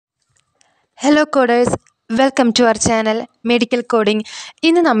Hello coders, welcome to our channel medical coding.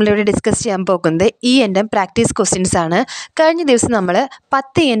 ഇന്ന് നമ്മളിവിടെ discuss ചെയ്യാൻ പോകുന്നത് ENM പ്രാക്ടീസ് ക്വസ്റ്റ്യൻസ് ആണ്. കഴിഞ്ഞ ദിവസം നമ്മൾ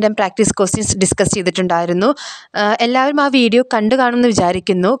 10 ENM പ്രാക്ടീസ് ക്വസ്റ്റ്യൻസ് ഡിസ്കസ് ചെയ്തിട്ടുണ്ടായിരുന്നു. എല്ലാവരും ആ വീഡിയോ കണ്ടു കാണുമെന്ന്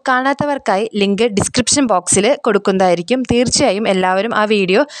വിചാരിക്കുന്നു. കാണാത്തവർക്കായി ലിങ്ക് ഡിസ്ക്രിപ്ഷൻ ബോക്സിൽ കൊടുക്കുന്നതായിരിക്കും. തീർച്ചയായും എല്ലാവരും ആ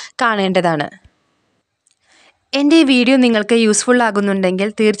വീഡിയോ കാണേണ്ടതാണ്. എൻ്റെ ഈ വീഡിയോ നിങ്ങൾക്ക് യൂസ്ഫുൾ ആകുന്നുണ്ടെങ്കിൽ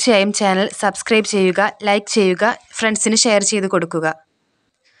തീർച്ചയായും ചാനൽ സബ്സ്ക്രൈബ് ചെയ്യുക, ലൈക്ക് ചെയ്യുക, ഫ്രണ്ട്സിന് ഷെയർ ചെയ്ത് കൊടുക്കുക.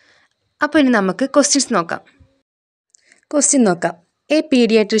 അപ്പോൾ ഇനി നമുക്ക് ക്വസ്റ്റ്യൻസ് നോക്കാം. A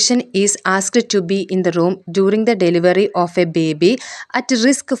paediatrician is asked to be in the room during the delivery of A baby at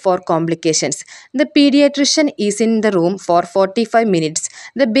risk for complications. The paediatrician is in the room for 45 minutes.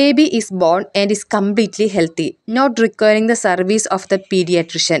 The baby is born and is completely healthy, not requiring the service of the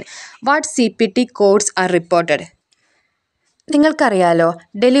paediatrician. What CPT codes R reported? നിങ്ങൾക്കറിയാലോ,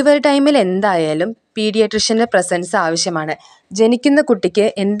 delivery ടൈമിൽ എന്തായാലും പീഡിയാട്രിഷ്യൻ്റെ presence ആവശ്യമാണ്. ജനിക്കുന്ന കുട്ടിക്ക്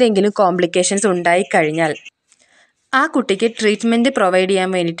എന്തെങ്കിലും complications ഉണ്ടായിക്കഴിഞ്ഞാൽ ആ കുട്ടിക്ക് ട്രീറ്റ്മെൻറ്റ് പ്രൊവൈഡ് ചെയ്യാൻ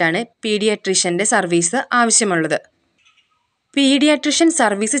വേണ്ടിയിട്ടാണ് പീഡിയാട്രിഷ്യൻ്റെ സർവീസ് ആവശ്യമുള്ളത്. പീഡിയാട്രിഷ്യൻ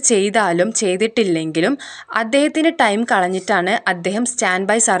സർവീസ് ചെയ്താലും ചെയ്തിട്ടില്ലെങ്കിലും അദ്ദേഹത്തിൻ്റെ ടൈം കളഞ്ഞിട്ടാണ് അദ്ദേഹം സ്റ്റാൻഡ്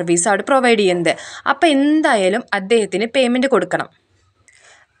ബൈ സർവീസ് അവിടെ പ്രൊവൈഡ് ചെയ്യുന്നത്. അപ്പോൾ എന്തായാലും അദ്ദേഹത്തിന് പേയ്മെൻറ്റ് കൊടുക്കണം.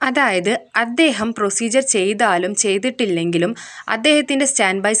 അതായത് അദ്ദേഹം പ്രൊസീജിയർ ചെയ്താലും ചെയ്തിട്ടില്ലെങ്കിലും അദ്ദേഹത്തിൻ്റെ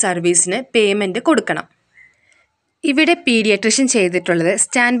സ്റ്റാൻഡ് ബൈ സർവീസിന് പേയ്മെൻറ്റ് കൊടുക്കണം. ഇവിടെ പീഡിയാട്രിഷ്യൻ ചെയ്തിട്ടുള്ളത്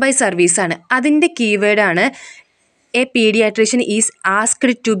സ്റ്റാൻഡ് ബൈ സർവീസാണ്. അതിൻ്റെ കീവേഡാണ് A paediatrician is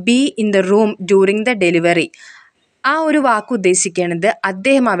asked to be in the room during the delivery. ആ ഒരു വാക്ക് ഉദ്ദേശിക്കുന്നത്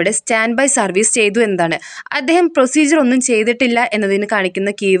അദ്ദേഹം അവിടെ സ്റ്റാൻഡ് ബൈ സർവീസ് ചെയ്തു എന്നതാണ്. അദ്ദേഹം പ്രൊസീജിയർ ഒന്നും ചെയ്തിട്ടില്ല എന്നതിന്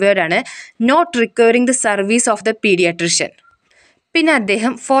കാണിക്കുന്ന കീവേഡാണ് not requiring the service of the paediatrician. പിന്നെ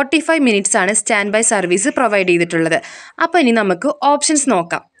അദ്ദേഹം 45 minutes ആണ് സ്റ്റാൻഡ് ബൈ സർവീസ് പ്രൊവൈഡ് ചെയ്തിട്ടുള്ളത്. അപ്പോൾ ഇനി നമുക്ക് ഓപ്ഷൻസ്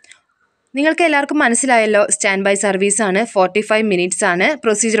നോക്കാം. നിങ്ങൾക്ക് എല്ലാവർക്കും മനസ്സിലായല്ലോ, സ്റ്റാൻഡ് ബൈ സർവീസാണ്, 45 minutes ആണ്,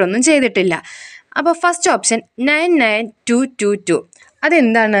 പ്രൊസീജിയർ ഒന്നും ചെയ്തിട്ടില്ല. അപ്പോൾ ഫസ്റ്റ് ഓപ്ഷൻ 99222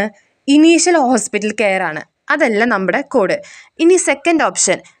 അതെന്താണ്? ഇനീഷ്യൽ ഹോസ്പിറ്റൽ കെയർ ആണ്, അതല്ല നമ്മുടെ കോഡ്. ഇനി സെക്കൻഡ്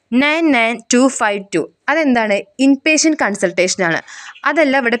ഓപ്ഷൻ 99252 അതെന്താണ്? ഇൻപേഷ്യൻ്റ് കൺസൾട്ടേഷനാണ്,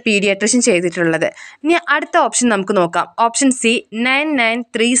 അതല്ല ഇവിടെ പീഡിയാട്രിഷ്യൻ ചെയ്തിട്ടുള്ളത്. ഇനി അടുത്ത ഓപ്ഷൻ നമുക്ക് നോക്കാം. ഓപ്ഷൻ C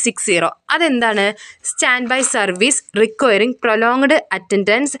 99360 അതെന്താണ്? Stand by service requiring prolonged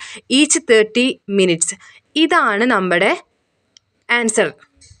attendance each 30 minutes. ഇതാണ് നമ്മുടെ ആൻസർ.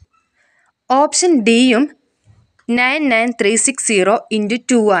 ഓപ്ഷൻ ഡിയും 99360 ×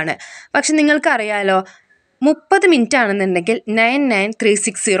 2 ആണ്. പക്ഷെ നിങ്ങൾക്കറിയാലോ, 30 minute ആണെന്നുണ്ടെങ്കിൽ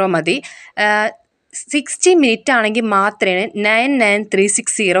 99360 മതി. 60 minute ആണെങ്കിൽ മാത്രമേ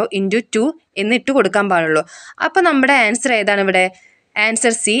 99360 × 2 എന്നിട്ട് കൊടുക്കാൻ പാടുള്ളൂ. അപ്പോൾ നമ്മുടെ ആൻസർ ഏതാണ് ഇവിടെ?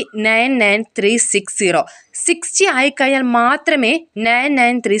 Answer C 99360. 60 ആയിക്കഴിഞ്ഞാൽ മാത്രമേ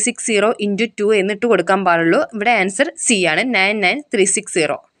 99360 × 2 എന്നിട്ട് കൊടുക്കാൻ പാടുള്ളൂ. ഇവിടെ ആൻസർ C ആണ്,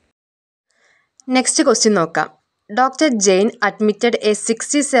 99360. നെക്സ്റ്റ് ക്വസ്റ്റ്യൻ നോക്കാം. Dr. Jain admitted a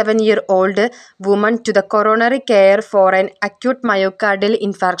 67-year-old woman to the coronary care for an acute myocardial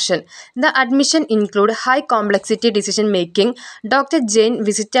infarction. The admission included high complexity decision making. Dr. Jain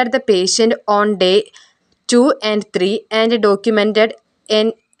visited the patient on day 2 and 3 and documented a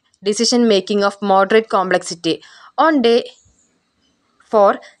decision making of moderate complexity. On day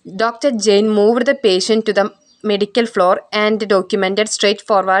 4, Dr. Jain moved the patient to the medical floor and documented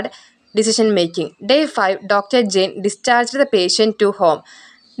straightforward decision making. Day 5, Dr. Jain discharged the patient to home.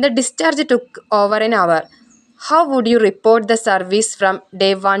 The discharge took over an hour. How would you report the service from day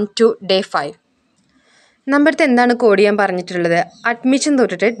 1 to day 5? നമ്പറത്തെ എന്താണ് code ചെയ്യാൻ പറഞ്ഞിട്ടുള്ളത്? Admission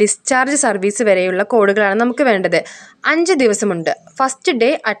തൊട്ടിട്ട് discharge service വരെയുള്ള കോഡുകളാണ് നമുക്ക് വേണ്ടത്. 5 ദിവസമുണ്ട്. First day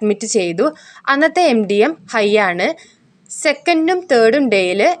admit ചെയ്തു, അന്നത്തെ MDM ഹൈ ആണ്. സെക്കൻഡും തേർഡും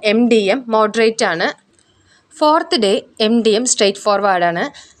ഡേയിൽ MDM മോഡറേറ്റ് ആണ്. Fourth day MDM straight ഫോർവേഡാണ്.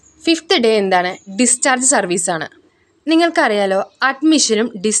 Fifth day എന്താണ്? ഡിസ്ചാർജ് സർവീസാണ്. നിങ്ങൾക്കറിയാലോ, അഡ്മിഷനും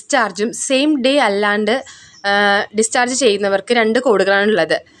ഡിസ്ചാർജും സെയിം ഡേ അല്ലാണ്ട് ഡിസ്ചാർജ് ചെയ്യുന്നവർക്ക് 2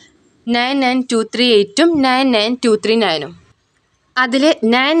 കോഡുകളാണുള്ളത്, 99238 99239. അതിൽ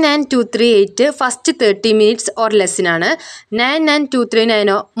 99238 first 30 minutes or ലെസ്സിനാണ്.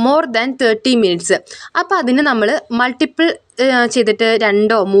 99239 more than 30 minutes. അപ്പോൾ അതിന് നമ്മൾ മൾട്ടിപ്പിൾ ചെയ്തിട്ട്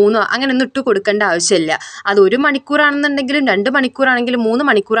 2 or 3 അങ്ങനെയൊന്നും ഇട്ട് കൊടുക്കേണ്ട ആവശ്യമില്ല. അത് 1 മണിക്കൂറാണെന്നുണ്ടെങ്കിലും 2 മണിക്കൂറാണെങ്കിലും 3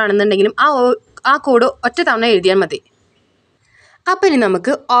 മണിക്കൂറാണെന്നുണ്ടെങ്കിലും ആ കോഡ് ഒറ്റ തവണ എഴുതിയാൽ മതി. അപ്പോൾ ഇനി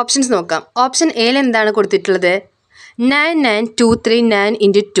നമുക്ക് ഓപ്ഷൻസ് നോക്കാം. ഓപ്ഷൻ എയിൽ എന്താണ് കൊടുത്തിട്ടുള്ളത്? 99239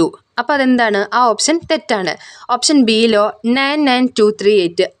 × 2. അപ്പോൾ അതെന്താണ്? ആ ഓപ്ഷൻ തെറ്റാണ്. ഓപ്ഷൻ ബിയിലോ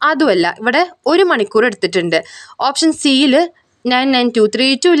 99238 അതുമല്ല, ഇവിടെ 1 മണിക്കൂർ എടുത്തിട്ടുണ്ട്. ഓപ്ഷൻ സിയിൽ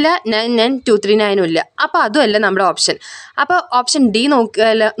 99238 ഇല്ല, 99239 ഇല്ല. അപ്പോൾ അതുമല്ല നമ്മുടെ ഓപ്ഷൻ. അപ്പോൾ ഓപ്ഷൻ ഡി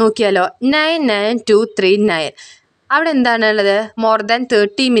നോക്കിയാലോ 99239 അവിടെ എന്താണുള്ളത്? മോർ ദാൻ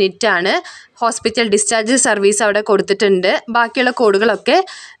 30 മിനിറ്റ് ആണ് ഹോസ്പിറ്റൽ ഡിസ്ചാർജ് സർവീസ് അവിടെ കൊടുത്തിട്ടുണ്ട്. ബാക്കിയുള്ള കോഡുകളൊക്കെ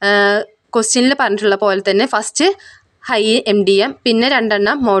ക്വസ്റ്റ്യനിൽ പറഞ്ഞിട്ടുള്ള പോലെ തന്നെ ഫസ്റ്റ് ഹൈ MDM, പിന്നെ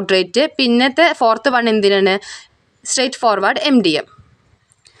 2 മോഡറേറ്റ്, പിന്നത്തെ 4th വൺ എന്തിനാണ്? Straight forward MDM.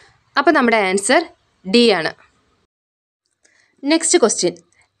 അപ്പോൾ നമ്മുടെ ആൻസർ D ആണ്. Next question.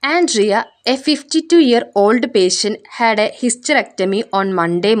 Andrea, a 52-year-old patient, had a hysterectomy on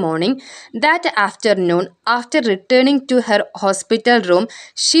Monday morning. That afternoon, after returning to her hospital room,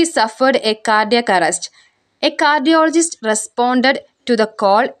 she suffered a cardiac arrest. A cardiologist responded to the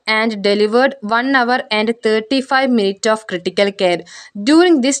call and delivered 1 hour and 35 minutes of critical care.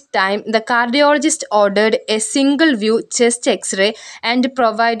 During this time, the cardiologist ordered a single-view chest X-ray and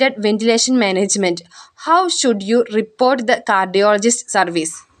provided ventilation management. How should you report the cardiologist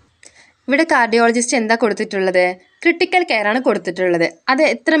service? ഇവിടെ cardiologist എന്താ കൊടുത്തിട്ടുള്ളത്? Critical care ആണ് കൊടുത്തിട്ടുള്ളത്. അത്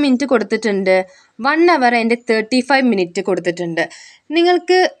എത്ര minute കൊടുത്തിട്ടുണ്ട്? 1 hour and 35 minutes കൊടുത്തിട്ടുണ്ട്.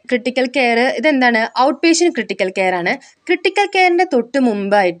 നിങ്ങൾക്ക് ക്രിട്ടിക്കൽ കെയർ ഇതെന്താണ്? ഔട്ട് പേഷ്യൻറ്റ് ക്രിട്ടിക്കൽ കെയർ ആണ്. ക്രിട്ടിക്കൽ കെയറിൻ്റെ തൊട്ട്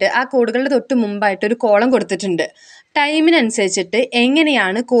മുമ്പായിട്ട്, ആ കോഡുകളുടെ തൊട്ട് മുമ്പായിട്ട് ഒരു കോളം കൊടുത്തിട്ടുണ്ട്. ടൈമിനനുസരിച്ചിട്ട്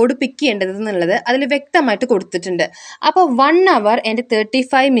എങ്ങനെയാണ് കോഡ് പിക്ക് ചെയ്യേണ്ടത് എന്നുള്ളത് അതിൽ വ്യക്തമായിട്ട് കൊടുത്തിട്ടുണ്ട്. അപ്പോൾ 1 hour and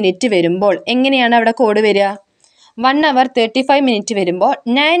 35 minutes വരുമ്പോൾ എങ്ങനെയാണ് അവിടെ കോഡ് വരിക? 1 hour 35 minutes വരുമ്പോൾ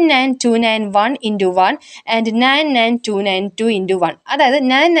 99291 into 1 and 99292 into 1. അതായത്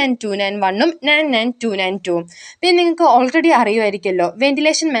 99291ഉം 99292ഉം. പിന്നെ നിങ്ങൾക്ക് ഓൾറെഡി അറിയുമായിരിക്കുമല്ലോ,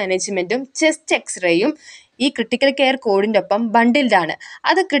 വെന്റിലേഷൻ മാനേജ്മെൻറ്റും ചെസ്റ്റ് എക്സ്റേയും ഈ ക്രിട്ടിക്കൽ കെയർ കോഡിൻ്റെ ഒപ്പം ബണ്ടിൽഡ് ആണ്.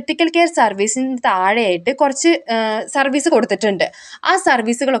 അത് ക്രിട്ടിക്കൽ കെയർ സർവീസിന് താഴെയായിട്ട് കുറച്ച് സർവീസ് കൊടുത്തിട്ടുണ്ട്. ആ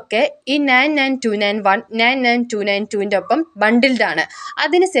സർവീസുകളൊക്കെ ഈ 99291 99292ൻ്റെ ഒപ്പം ബണ്ടിൽഡ് ആണ്.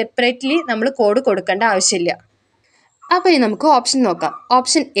 അതിന് സെപ്പറേറ്റ്ലി നമ്മൾ കോഡ് കൊടുക്കേണ്ട ആവശ്യമില്ല. അപ്പോൾ ഇനി നമുക്ക് ഓപ്ഷൻ നോക്കാം.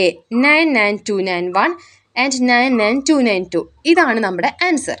 Option A 99291 and 99292. ഇതാണ് നമ്മുടെ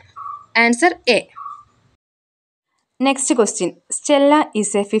answer. Answer A. Next question. Stella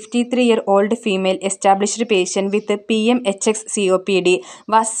is A 53-year-old female established patient with PMHX COPD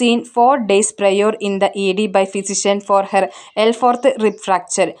was seen 4 days prior in the ED by physician for her L4th rib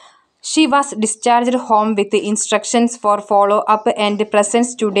fracture. She was discharged home with instructions for follow-up and presence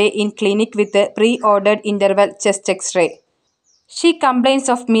today in clinic with pre-ordered interval chest X-ray. She complains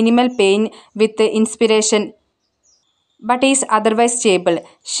of minimal pain with inspiration but is otherwise stable.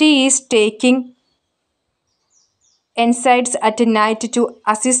 She is taking NSAIDs at night to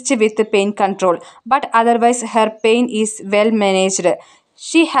assist with pain control, but otherwise her pain is well managed.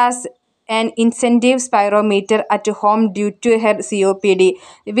 She has an incentive spirometer at home due to her COPD,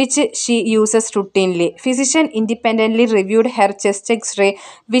 which she uses routinely. Physician independently reviewed her chest X-ray,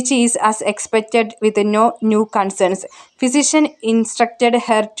 which is as expected with no new concerns. Physician instructed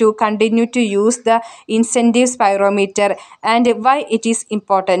her to continue to use the incentive spirometer and why it is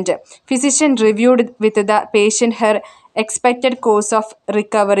important. Physician reviewed with the patient her expected course of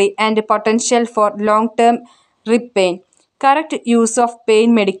recovery and potential for long-term rib pain, correct use of pain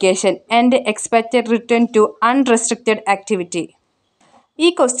medication and expected return to unrestricted activity. ഈ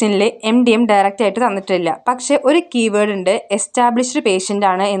ക്വസ്റ്റ്യനിൽ MDM direct ആയിട്ട് തന്നിട്ടില്ല, പക്ഷേ ഒരു keyword ഉണ്ട്, established patient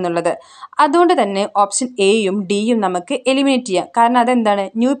ആണ് എന്നുള്ളത്. അതുകൊണ്ട് തന്നെ ഓപ്ഷൻ എയും ഡിയും നമുക്ക് എലിമിനേറ്റ് ചെയ്യാം. കാരണം അതെന്താണ്?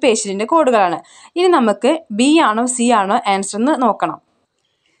 ന്യൂ പേഷ്യൻറ്റിൻ്റെ കോഡുകളാണ്. ഇനി നമുക്ക് ബി ആണോ സി ആണോ ആൻസർ എന്ന് നോക്കണം.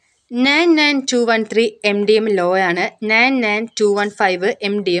 99213 MDM ലോ ആണ്. 99215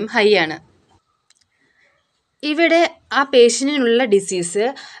 MDM ഹൈ ആണ്. ഇവിടെ ആ പേഷ്യൻറ്റിനുള്ള ഡിസീസ്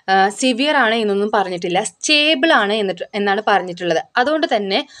സിവിയർ ആണ് എന്നൊന്നും പറഞ്ഞിട്ടില്ല, സ്റ്റേബിൾ ആണ് എന്നാണ് പറഞ്ഞിട്ടുള്ളത്. അതുകൊണ്ട്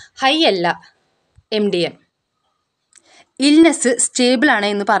തന്നെ ഹൈ അല്ല MDM. ഇൽനെസ് സ്റ്റേബിൾ ആണ്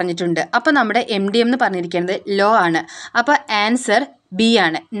എന്ന് പറഞ്ഞിട്ടുണ്ട്. അപ്പോൾ നമ്മുടെ MDM എന്ന് പറഞ്ഞിരിക്കുന്നത് ലോ ആണ്. അപ്പോൾ ആൻസർ ബി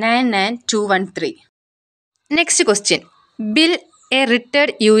ആണ്, 99213. Next question. Bill, a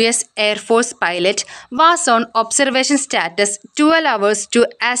retired US Air Force pilot, was on observation status 12 hours to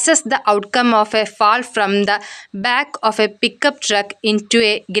assess the outcome of a fall from the back of a pickup truck into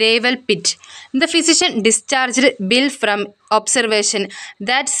a gravel pit. The physician discharged Bill from observation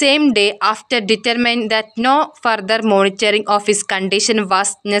that same day after determining that no further monitoring of his condition was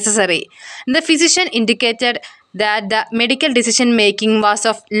necessary. The physician indicated that the medical decision making was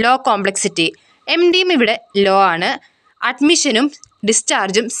of low complexity. MDM ഇവിടെ law ആണ്. അഡ്മിഷനും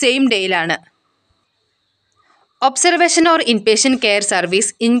ഡിസ്ചാർജും same ഡേയിലാണ്. Observation or inpatient care service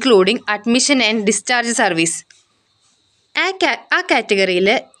including admission and discharge service. ആ കാറ്റഗറിയിൽ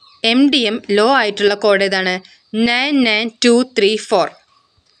MDM law ആയിട്ടുള്ള code ഏതാണ്? 99234.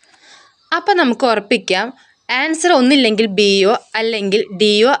 അപ്പോൾ നമുക്ക് ഉറപ്പിക്കാം answer ഒന്നില്ലെങ്കിൽ ബിയോ അല്ലെങ്കിൽ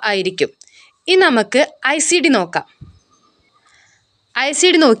ഡിയോ ആയിരിക്കും. ഇനി നമുക്ക് ICD നോക്കാം.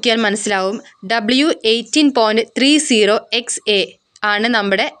 ICD നോക്കിയാൽ മനസ്സിലാവും W18.30XA ആണ്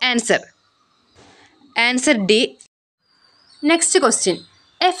നമ്മുടെ answer. Answer D Next question.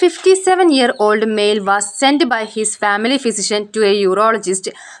 A 57-year-old male was sent by his family physician to a urologist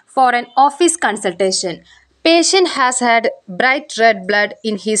for an office consultation. Patient has had bright red blood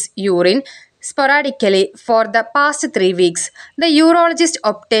in his urine sporadically for the past 3 weeks. The urologist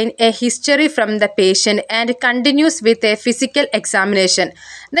obtained a history from the patient and continues with a physical examination.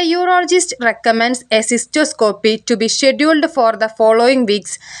 The urologist recommends a cystoscopy to be scheduled for the following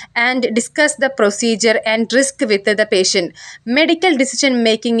weeks and discuss the procedure and risk with the patient. Medical decision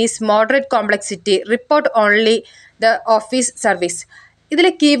making is moderate complexity. Report only the office service.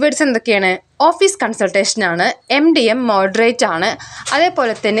 ഇതിലെ keywords എന്തൊക്കെയാണ്? Office consultation ആണ്, MDM moderate ആണ്,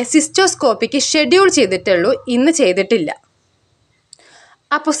 അതേപോലെ തന്നെ സിസ്റ്റോസ്കോപ്പിക്ക് schedule ചെയ്തിട്ടുള്ളൂ, ഇന്ന് ചെയ്തിട്ടില്ല.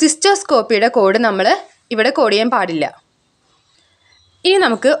 അപ്പോൾ സിസ്റ്റോസ്കോപ്പിയുടെ കോഡ് നമ്മൾ ഇവിടെ കോഡ് ചെയ്യാൻ പാടില്ല. ഇനി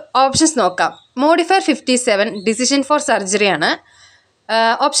നമുക്ക് ഓപ്ഷൻസ് നോക്കാം. മോഡിഫയർ 57 ഡിസിഷൻ ഫോർ സർജറി ആണ്.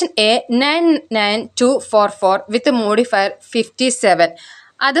 ഓപ്ഷൻ എ 99244 വിത്ത് മോഡിഫയർ 57,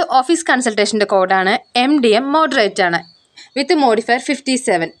 അത് ഓഫീസ് കൺസൾട്ടേഷൻ്റെ കോഡാണ്. MDM മോഡറേറ്റ് ആണ് വിത്ത് മോഡിഫയർ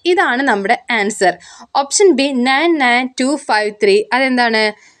 57. ഇതാണ് നമ്മുടെ ആൻസർ. ഓപ്ഷൻ ബി 99253, അതെന്താണ്?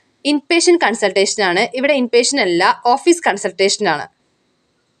 ഇൻപേഷ്യൻ്റ് കൺസൾട്ടേഷൻ ആണ്. ഇവിടെ ഇൻപേഷ്യൻ്റ് അല്ല, ഓഫീസ് കൺസൾട്ടേഷൻ ആണ്.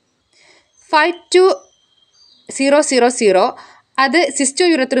 52000, അത് സിസ്റ്റോ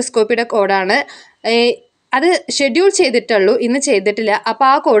യൂറോത്രോസ്കോപ്പിയുടെ കോഡാണ്. അത് ഷെഡ്യൂൾ ചെയ്തിട്ടുള്ളൂ, ഇന്ന് ചെയ്തിട്ടില്ല. അപ്പോൾ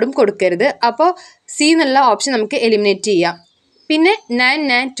ആ കോഡും കൊടുക്കരുത്. അപ്പോൾ സി എന്നുള്ള ഓപ്ഷൻ നമുക്ക് എലിമിനേറ്റ് ചെയ്യാം. പിന്നെ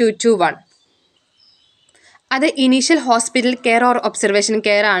 99221, അത് initial hospital care or observation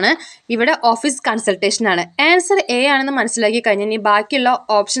care ആണ്. ഇവിടെ ഓഫീസ് കൺസൾട്ടേഷൻ ആണ്. ആൻസർ എ ആണെന്ന് മനസ്സിലാക്കി കഴിഞ്ഞാൽ ഇനി ബാക്കിയുള്ള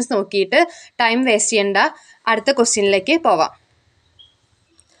ഓപ്ഷൻസ് നോക്കിയിട്ട് ടൈം വേസ്റ്റ് ചെയ്യേണ്ട, അടുത്ത ക്വസ്റ്റ്യനിലേക്ക് പോവാം.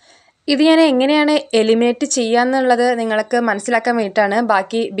 ഇത് ഞാൻ എങ്ങനെയാണ് എലിമിനേറ്റ് ചെയ്യുക എന്നുള്ളത് നിങ്ങൾക്ക് മനസ്സിലാക്കാൻ വേണ്ടിയിട്ടാണ്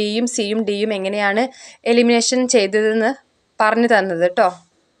ബാക്കി ബിയും സിയും ഡിയും എങ്ങനെയാണ് എലിമിനേഷൻ ചെയ്തതെന്ന് പറഞ്ഞു തന്നത് കേട്ടോ.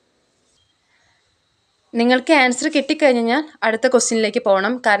 നിങ്ങൾക്ക് ആൻസർ കിട്ടിക്കഴിഞ്ഞാൽ അടുത്ത ക്വസ്റ്റ്യനിലേക്ക്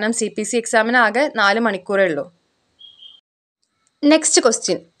പോകണം, കാരണം CPC എക്സാമിന് ആകെ 4 മണിക്കൂറേ ഉള്ളൂ. Next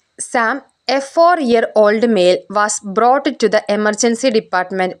question. Sam, a 4-year-old male, was brought to the emergency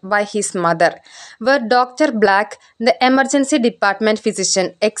department by his mother, where Dr. Black, the emergency department physician,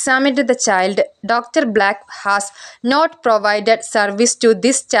 examined the child. Dr. Black has not provided service to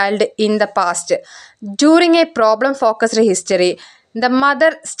this child in the past. During a problem-focused history, the mother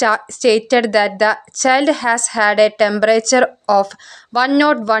stated that the child has had a temperature of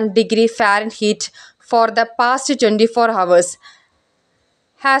 101 degree Fahrenheit for the past 24 hours,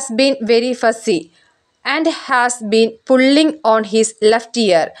 has been very fussy, and has been pulling on his left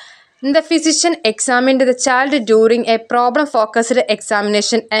ear. The physician examined the child during a problem-focused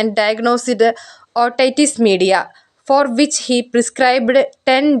examination and diagnosed otitis media, for which he prescribed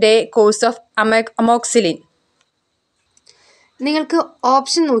 10-day course of amoxicillin. നിങ്ങൾക്ക്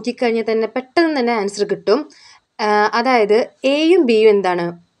option നോക്കിക്കഴിഞ്ഞാൽ തന്നെ പെട്ടെന്ന് തന്നെ answer കിട്ടും. അതായത് എയും ബിയും എന്താണ്?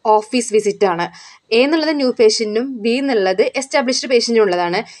 ഓഫീസ് വിസിറ്റ് ആണ്. എ എന്നുള്ളത് ന്യൂ പേഷ്യൻറ്റിനും ബി എന്നുള്ളത് എസ്റ്റാബ്ലിഷ്ഡ് പേഷ്യൻറ്റിനും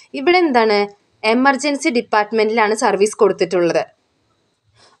ഉള്ളതാണ്. ഇവിടെ എന്താണ്? എമർജൻസി ഡിപ്പാർട്ട്മെൻറ്റിലാണ് സർവീസ് കൊടുത്തിട്ടുള്ളത്.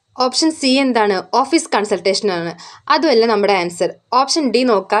 ഓപ്ഷൻ സി എന്താണ്? ഓഫീസ് കൺസൾട്ടേഷൻ ആണ്. അതുമല്ല നമ്മുടെ ആൻസർ. ഓപ്ഷൻ ഡി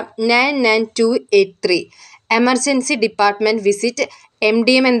നോക്കാം. 99283, എമർജൻസി ഡിപ്പാർട്ട്മെൻറ്റ് വിസിറ്റ്.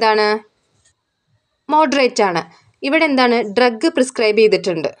 MDM എന്താണ്? മോഡറേറ്റ് ആണ്. ഇവിടെ എന്താണ്? ഡ്രഗ് പ്രിസ്ക്രൈബ്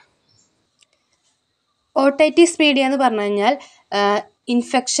ചെയ്തിട്ടുണ്ട്. ഓട്ടൈറ്റിസ് മീഡിയ എന്ന് പറഞ്ഞു കഴിഞ്ഞാൽ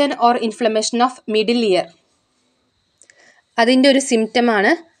infection or inflammation of middle year, അതിൻ്റെ ഒരു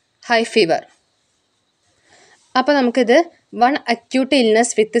സിംറ്റമാണ് ഹൈ ഫീവർ. അപ്പോൾ നമുക്കിത് 1 acute illness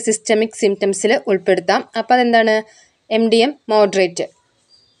with systemic symptomsൽ ഉൾപ്പെടുത്താം. അപ്പോൾ അതെന്താണ്? MDM moderate.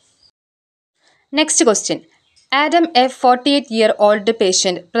 Next question. Adam, a 48-year-old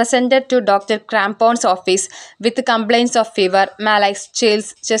patient, presented to Dr. Crampon's office with complaints of fever, malaise, chills,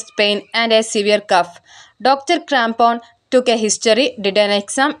 chest pain, and a severe cough. Dr. Crampon took a history, did an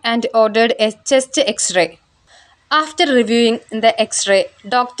exam, and ordered a chest X-ray. After reviewing the X-ray,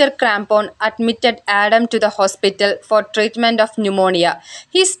 Dr. Crampon admitted Adam to the hospital for treatment of pneumonia.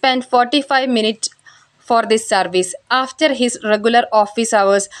 He spent 45 minutes for this service. After his regular office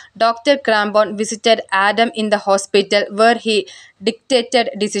hours, Dr. Crampon visited Adam in the hospital, where he dictated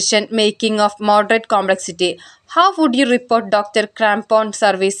decision making of moderate complexity. How would you report Dr. Crampon's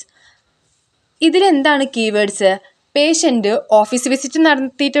service? ഇതിലെന്താണ് keywords? Patient office visit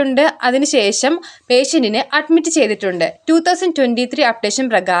നടത്തിയിട്ടുണ്ട്, അതിനുശേഷം പേഷ്യൻറ്റിനെ admit ചെയ്തിട്ടുണ്ട്. 2023 updation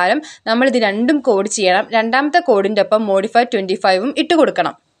പ്രകാരം നമ്മളിത് രണ്ടും code ചെയ്യണം. രണ്ടാമത്തെ കോഡിൻ്റെ ഒപ്പം modify 25ഉം ഇട്ട്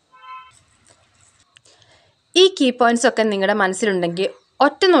കൊടുക്കണം. ഈ കീ പോയിൻറ്റ്സ് ഒക്കെ നിങ്ങളുടെ മനസ്സിലുണ്ടെങ്കിൽ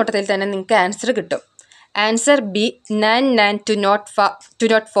ഒറ്റ നോട്ടത്തിൽ തന്നെ നിങ്ങൾക്ക് ആൻസർ കിട്ടും. Answer B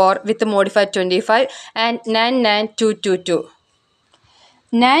 99204 with modify 25 and 99222.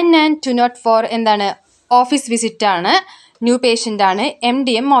 99204 എന്താണ്? ഓഫീസ് വിസിറ്റാണ്. ന്യൂ പേഷ്യൻ്റ് ആണ്.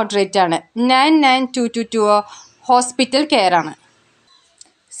 MDM മോഡറേറ്റ് ആണ്. 99222 ഹോസ്പിറ്റൽ കെയർ ആണ്.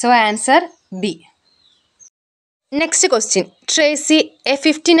 So answer B. Next question. Tracy, a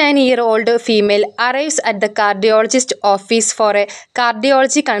 59-year-old female, arrives at the cardiologist office for a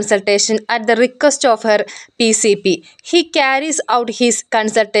cardiology consultation at the request of her PCP. He carries out his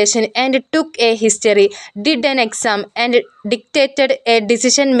consultation and took a history, did an exam, and dictated a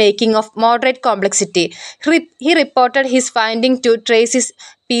decision-making of moderate complexity. He reported his finding to Tracy's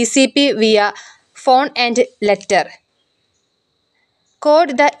PCP via phone and letter.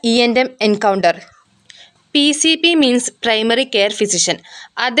 Code the E&M encounter. PCP means primary care physician.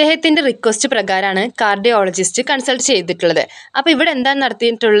 അദ്ദേഹത്തിൻ്റെ request പ്രകാരമാണ് cardiologist consult ചെയ്തിട്ടുള്ളത്. അപ്പോൾ ഇവിടെ എന്താണ്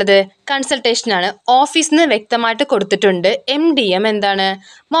നടത്തിയിട്ടുള്ളത്? കൺസൾട്ടേഷനാണ്. ഓഫീസിൽ നിന്ന് വ്യക്തമായിട്ട് കൊടുത്തിട്ടുണ്ട്. MDM എന്താണ്?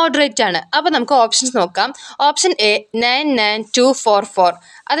 മോഡറേറ്റ് ആണ്. അപ്പോൾ നമുക്ക് ഓപ്ഷൻസ് നോക്കാം. ഓപ്ഷൻ എ 99244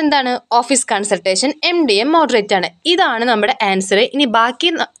 അതെന്താണ്? Office consultation. MDM മോഡറേറ്റ് ആണ്. ഇതാണ് നമ്മുടെ ആൻസർ. ഇനി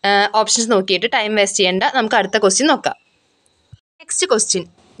ബാക്കി ഓപ്ഷൻസ് നോക്കിയിട്ട് ടൈം വേസ്റ്റ് ചെയ്യേണ്ട. നമുക്ക് അടുത്ത ക്വസ്റ്റ്യൻ നോക്കാം. Next question.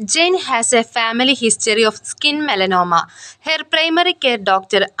 Jane has a family history of skin melanoma. Her primary care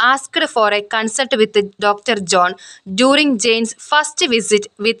doctor asked for a consult with Dr. John during Jane's first visit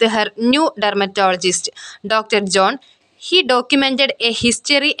with her new dermatologist, Dr. John. He documented a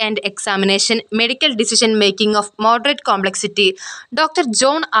history and examination, medical decision making of moderate complexity. Dr.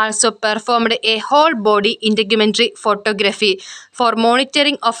 John also performed a whole body integumentary photography for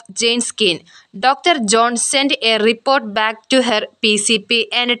monitoring of Jane's skin. Dr. John sent a report back to her PCP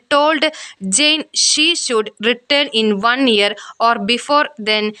and told Jane she should return in 1 year or before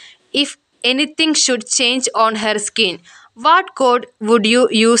then if anything should change on her skin. What code would you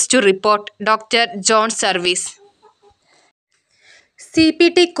use to report Dr. John's service?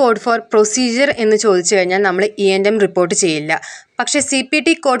 CPT code four procedure എന്ന് ചോദിച്ചു കഴിഞ്ഞാൽ നമ്മൾ E&M report ചെയ്യില്ല. പക്ഷേ CPT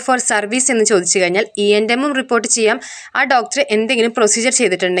code for service എന്ന് ചോദിച്ചു കഴിഞ്ഞാൽ E&Mഉം report ചെയ്യാം. ആ ഡോക്ടർ എന്തെങ്കിലും പ്രൊസീജിയർ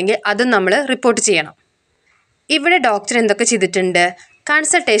ചെയ്തിട്ടുണ്ടെങ്കിൽ അതും നമ്മൾ റിപ്പോർട്ട് ചെയ്യണം. ഇവിടെ ഡോക്ടർ എന്തൊക്കെ ചെയ്തിട്ടുണ്ട്?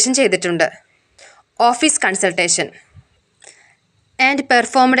 കൺസൾട്ടേഷൻ ചെയ്തിട്ടുണ്ട്. Office consultation. And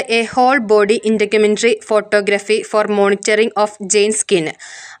performed A whole body ഇൻറ്റഗ്യുമെൻ്ററി photography four monitoring of Jain skin.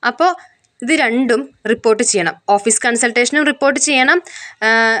 അപ്പോൾ ഇത് രണ്ടും റിപ്പോർട്ട് ചെയ്യണം. ഓഫീസ് കൺസൾട്ടേഷനും റിപ്പോർട്ട് ചെയ്യണം.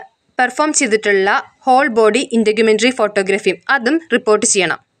 പെർഫോം ചെയ്തിട്ടുള്ള ഹോൾ ബോഡി ഇൻറ്റഗ്യുമെൻ്ററി ഫോട്ടോഗ്രാഫിയും അതും റിപ്പോർട്ട്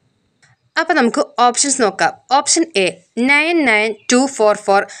ചെയ്യണം. അപ്പോൾ നമുക്ക് ഓപ്ഷൻസ് നോക്കാം. Option A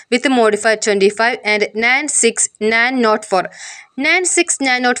 99244 with modified 25 and 96904.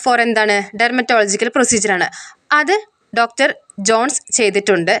 96904 എന്താണ്? ഡെർമറ്റോളജിക്കൽ പ്രൊസീജിയറാണ്. അത് ഡോക്ടർ ജോൺസ്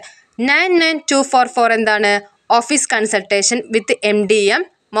ചെയ്തിട്ടുണ്ട്. 99244 എന്താണ്? Office consultation with MDM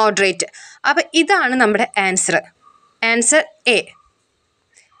moderate. അപ്പോൾ ഇതാണ് നമ്മുടെ answer. Answer A.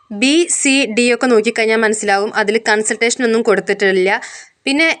 B C D ഒക്കെ നോക്കിക്കഴിഞ്ഞാൽ മനസ്സിലാവും അതിൽ കൺസൾട്ടേഷൻ ഒന്നും കൊടുത്തിട്ടില്ല.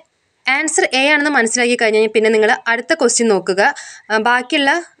 പിന്നെ ആൻസർ എ ആണെന്ന് മനസ്സിലാക്കി കഴിഞ്ഞാൽ പിന്നെ നിങ്ങൾ അടുത്ത ക്വസ്റ്റ്യൻ നോക്കുക.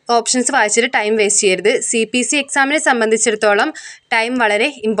 ബാക്കിയുള്ള ഓപ്ഷൻസ് വായിച്ചിട്ട് ടൈം വേസ്റ്റ് ചെയ്യരുത്. CPC എക്സാമിനെ സംബന്ധിച്ചിടത്തോളം ടൈം വളരെ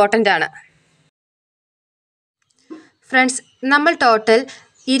ഇമ്പോർട്ടൻ്റ് ആണ്. ഫ്രണ്ട്സ്, നമ്മൾ total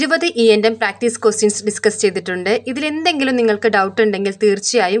 20 E&M practice questions discuss ചെയ്തിട്ടുണ്ട്. ഇതിലെന്തെങ്കിലും നിങ്ങൾക്ക് ഡൗട്ട് ഉണ്ടെങ്കിൽ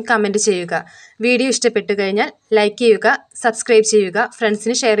തീർച്ചയായും കമൻറ്റ് ചെയ്യുക. വീഡിയോ ഇഷ്ടപ്പെട്ടു കഴിഞ്ഞാൽ ലൈക്ക് ചെയ്യുക, സബ്സ്ക്രൈബ് ചെയ്യുക,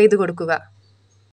 ഫ്രണ്ട്സിന് ഷെയർ ചെയ്ത് കൊടുക്കുക.